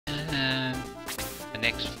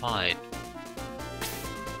next fight.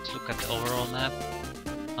 Let's look at the overall map.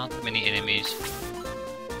 Not many enemies.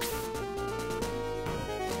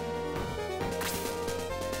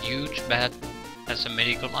 Huge bat has a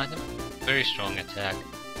medical item. Very strong attack.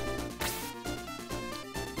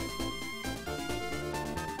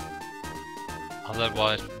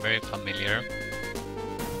 Otherwise very familiar.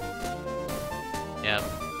 Yeah.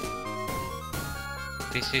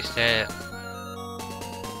 This is the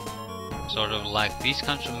sort of like these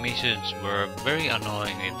kinds of missions were very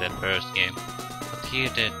annoying in the first game. But here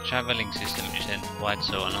the traveling system isn't quite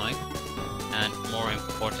so annoying. And more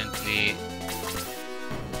importantly,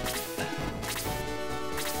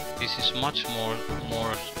 this is much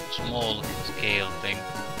more small scale thing.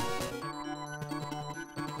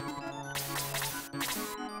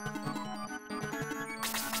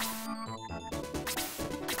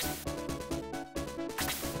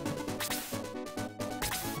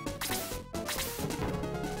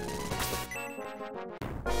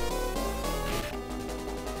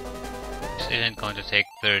 This isn't going to take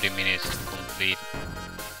 30 minutes to complete.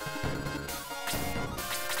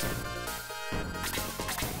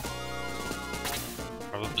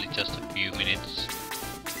 Probably just a few minutes.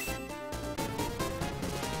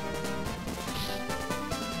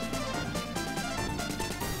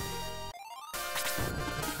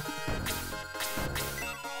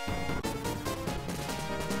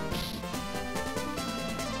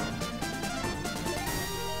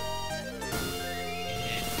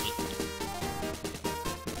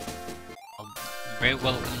 Very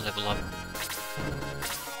welcome level up.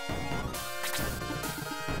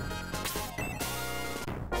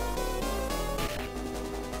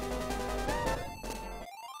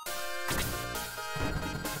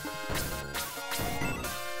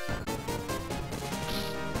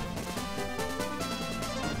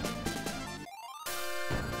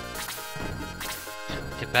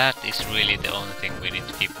 The bat is really the only thing we need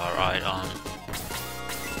to keep our eye on.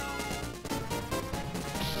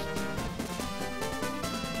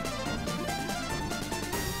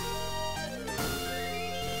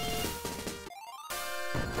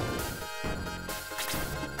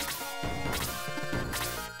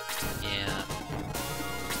 Yeah.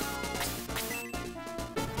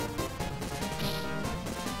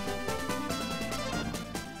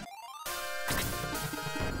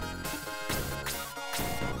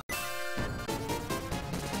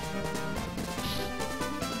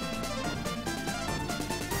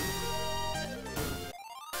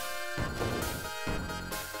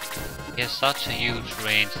 He has such a huge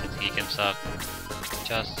range that he can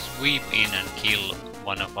just sweep in and kill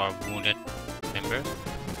one of our wounded members.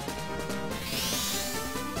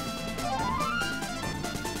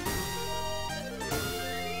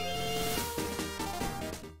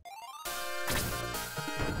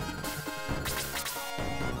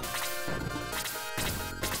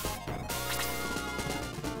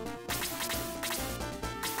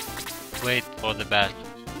 Wait for the bat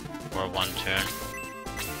for one turn.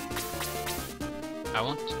 I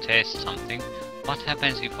want to test something. What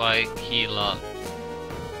happens if I heal a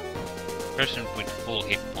person with full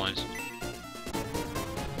hit points?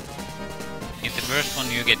 In the first one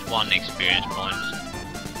you get 1 experience point.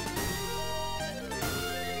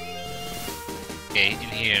 Okay, in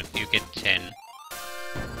here you get 10.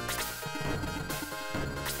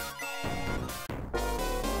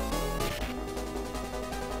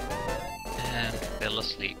 And fell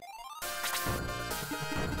asleep.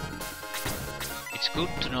 It's good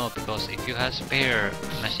to know because if you have spare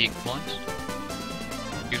magic points,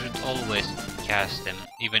 you should always cast them,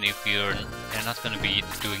 even if they're not going to be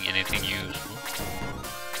doing anything useful.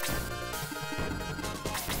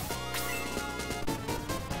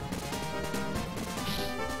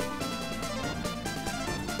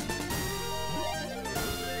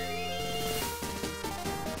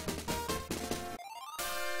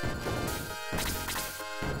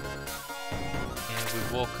 Yeah,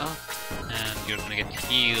 we walk up. And you're gonna get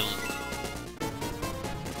healed.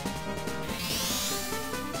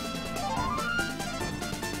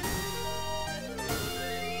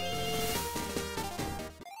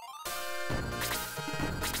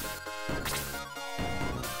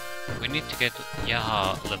 We need to get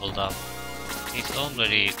Yaha leveled up. He's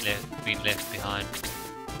already been left behind.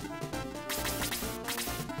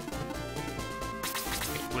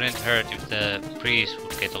 It wouldn't hurt if the priest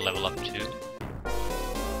would get a level up too.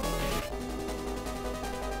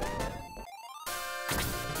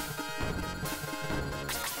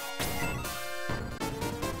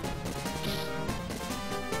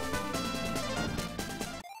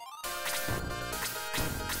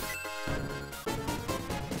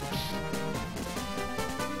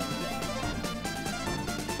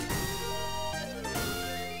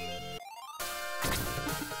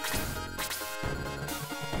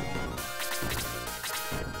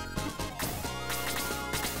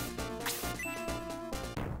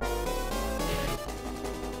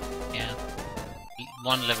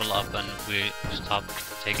 one level up and we stop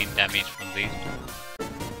taking damage from these.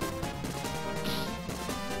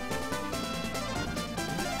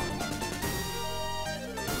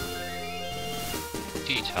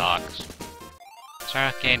 Detox.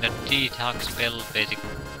 Sarah gained a detox spell,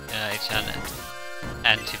 it's an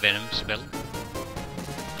anti-venom spell.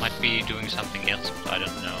 Might be doing something else, but I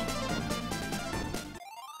don't know.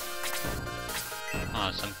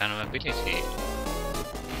 Oh, some kind of ability.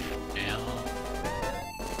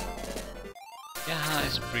 Yeah,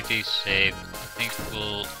 it's pretty safe. I think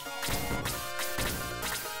we'll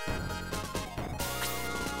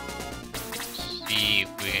see if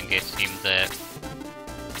we can get him the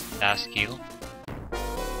last kill.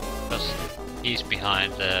 Because he's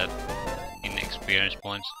behind in experience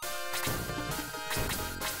points.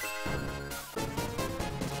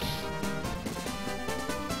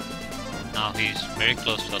 Now he's very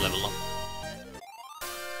close to a level up.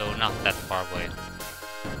 So not that far away.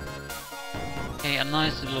 Hey, a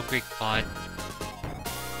nice little quick fight.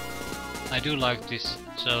 I do like this,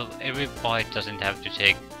 so every fight doesn't have to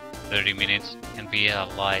take 30 minutes. It can be a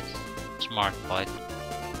light, smart fight.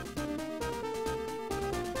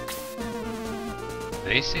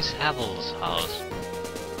 This is Hawel's house.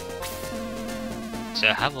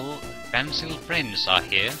 Sir Hawel, pencil friends are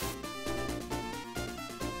here.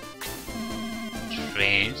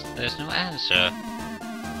 Strange, there's no answer.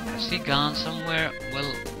 Has he gone somewhere?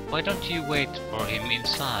 Well, why don't you wait for him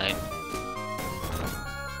inside?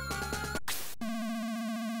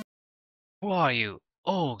 Who are you?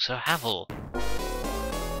 Oh, Sir Hawel.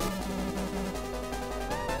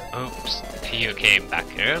 Oops, you came back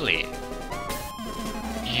early.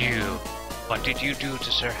 You, what did you do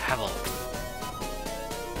to Sir Hawel?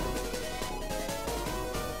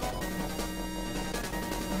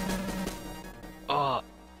 Oh,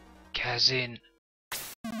 Kazin.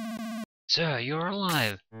 Sir, you're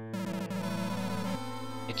alive.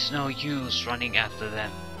 It's no use running after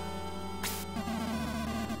them.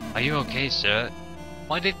 Are you okay, sir?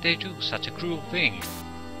 Why did they do such a cruel thing?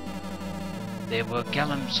 They were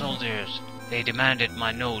gallant soldiers. They demanded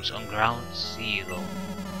my notes on ground zero.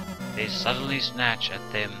 They suddenly snatched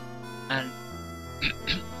at them and...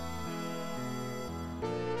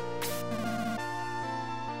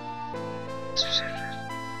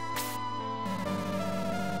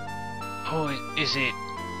 Who is it?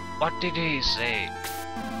 What did he say?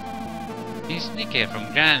 He's Nikke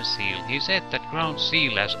from Grand Seal. He said that Ground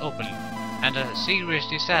Seal has opened and a serious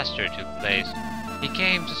disaster took place. He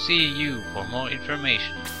came to see you for more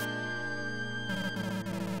information.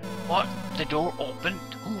 What? The door opened?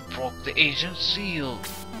 Who broke the ancient seal?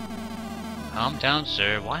 Calm down,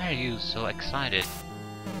 sir. Why are you so excited?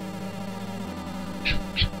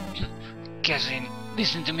 Kazin,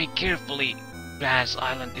 listen to me carefully. Grass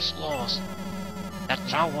Island is lost. That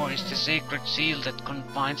tower is the sacred seal that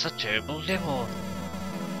confines a terrible devil.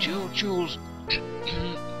 2 jewels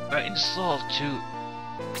were installed too.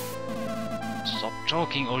 Stop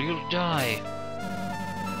talking or you'll die.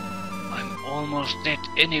 I'm almost dead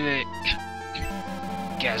anyway.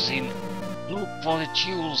 Kazin, look for the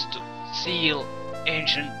jewels to seal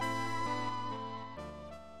ancient.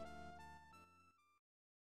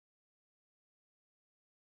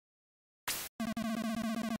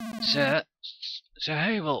 Sir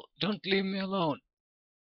Hawel, don't leave me alone.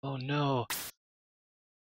 Oh no.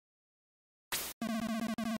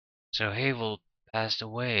 Sir Hawel passed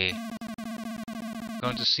away.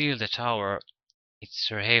 Going to seal the tower. It's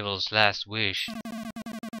Sir Hawel's last wish.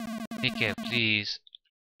 Nikke, please.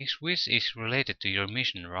 His wish is related to your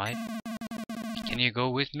mission, right? Can you go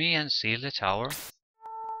with me and seal the tower?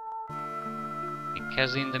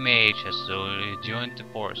 Kazin the mage has slowly joined the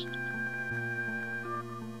force.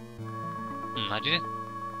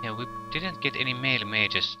 we didn't get any male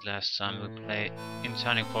mages last time we played in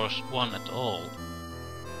Shining Force 1 at all.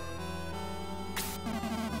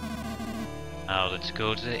 Now let's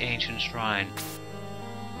go to the ancient shrine.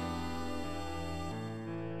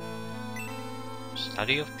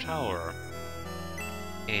 Study of Tower.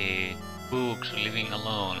 Books Living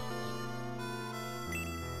Alone.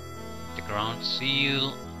 The Ground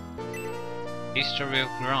Seal. History of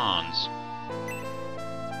Grounds.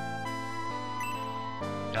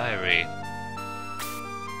 Diary.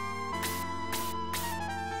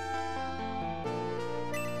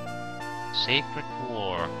 Sacred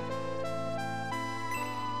War.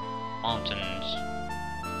 Mountains.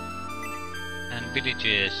 And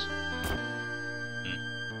villages.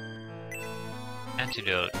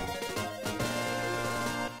 Antidote.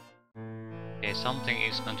 Okay, something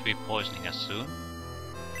is going to be poisoning us soon.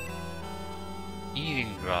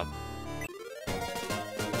 Eating drop.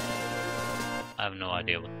 I have no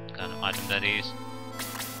idea what kind of item that is.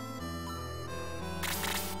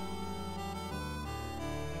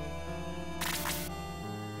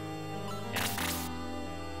 Yeah.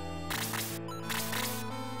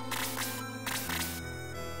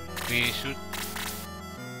 We should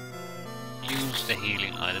use the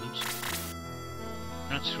healing items.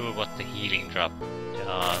 Not sure what the healing drop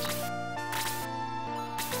does.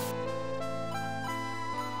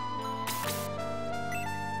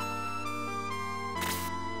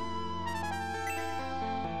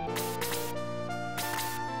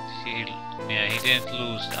 Yeah, he didn't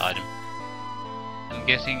lose the item. I'm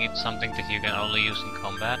guessing it's something that you can only use in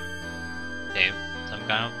combat. Okay, some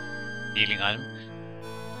kind of healing item.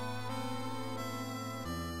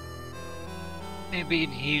 Maybe it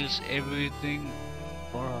heals everything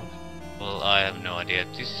for us. Well, I have no idea.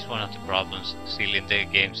 This is one of the problems still in the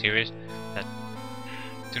game series, that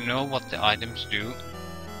to know what the items do,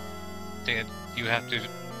 that you have to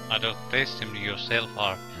either test them yourself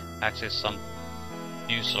or access some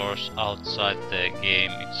new source outside the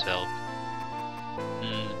game itself.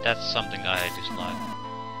 That's something I dislike.